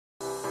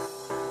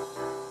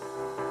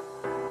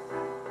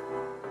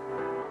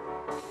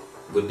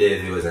Good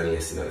day, viewers and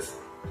listeners.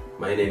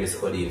 My name is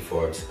Odin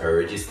Forbes, a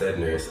registered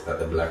nurse at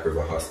the Black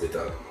River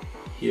Hospital,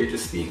 here to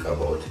speak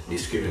about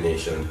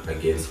discrimination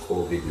against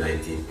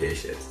COVID-19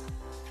 patients.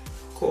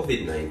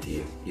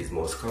 COVID-19 is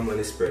most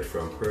commonly spread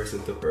from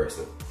person to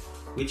person,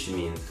 which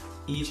means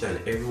each and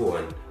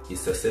everyone is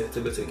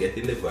susceptible to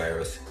getting the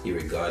virus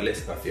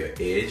regardless of your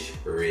age,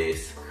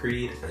 race,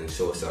 creed, and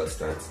social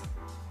stance.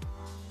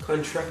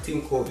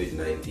 Contracting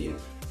COVID-19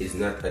 is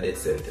not a death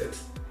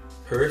sentence.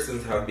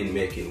 Persons have been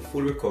making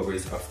full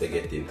recoveries after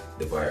getting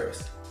the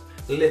virus.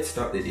 Let's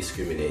stop the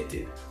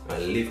discriminating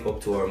and live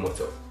up to our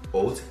motto,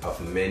 out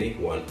of many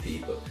one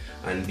people,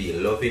 and be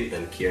loving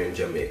and caring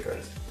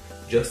Jamaicans.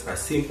 Just a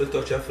simple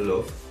touch of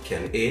love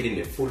can aid in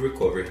the full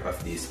recovery of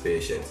these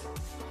patients.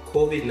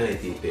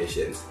 COVID-19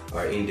 patients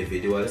are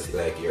individuals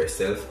like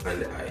yourself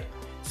and I.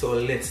 So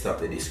let's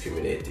stop the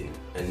discriminating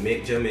and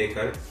make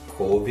Jamaica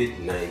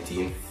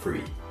COVID-19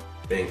 free.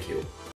 Thank you.